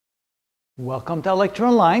Welcome to Lecture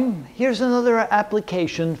Online. Here's another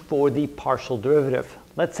application for the partial derivative.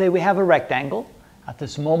 Let's say we have a rectangle. At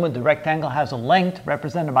this moment, the rectangle has a length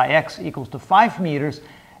represented by x equals to 5 meters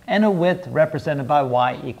and a width represented by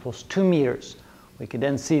y equals 2 meters. We can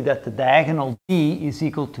then see that the diagonal d is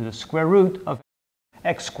equal to the square root of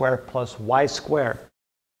x squared plus y squared.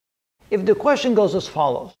 If the question goes as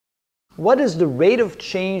follows, what is the rate of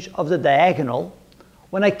change of the diagonal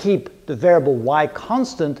when I keep the variable y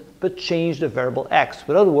constant but change the variable x?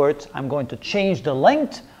 In other words, I'm going to change the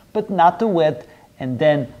length but not the width, and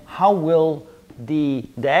then how will the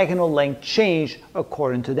diagonal length change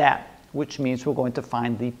according to that? Which means we're going to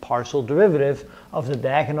find the partial derivative of the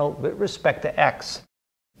diagonal with respect to x.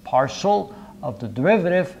 Partial of the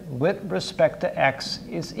derivative with respect to x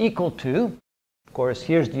is equal to, of course,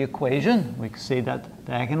 here's the equation. We can say that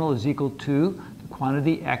diagonal is equal to the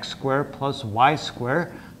quantity x squared plus y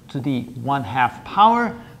squared to the 1/2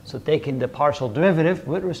 power. So taking the partial derivative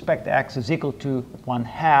with respect to x is equal to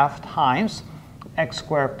 1/2 times x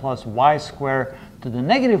squared plus y squared to the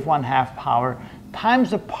negative 1/2 power times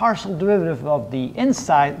the partial derivative of the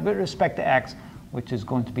inside with respect to x, which is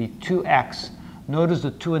going to be 2x. Notice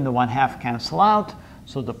the 2 and the 1/2 cancel out,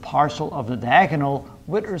 so the partial of the diagonal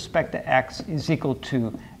with respect to x is equal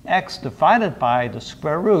to x divided by the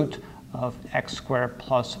square root of x squared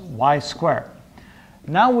plus y squared.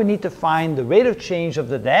 Now we need to find the rate of change of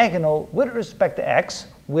the diagonal with respect to x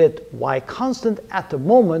with y constant at the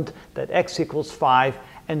moment that x equals 5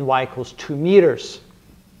 and y equals 2 meters.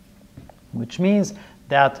 Which means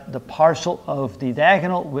that the partial of the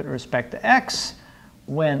diagonal with respect to x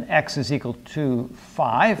when x is equal to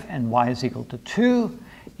 5 and y is equal to 2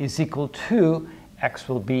 is equal to x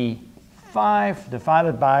will be 5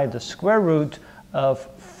 divided by the square root of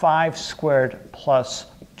 5 squared plus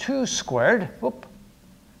 2 squared. Whoop,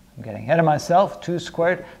 I'm getting ahead of myself. 2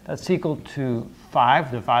 squared, that's equal to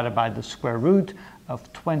 5 divided by the square root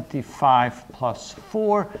of 25 plus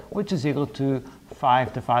 4, which is equal to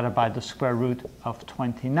 5 divided by the square root of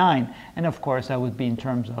 29. And of course, that would be in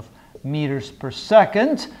terms of meters per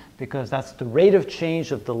second, because that's the rate of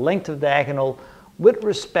change of the length of the diagonal with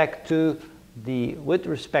respect to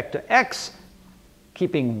x,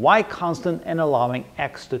 keeping y constant and allowing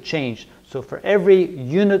x to change. So for every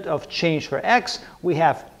unit of change for x, we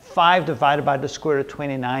have 5 divided by the square root of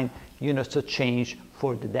 29 units of change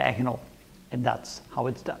for the diagonal. And that's how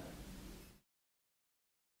it's done.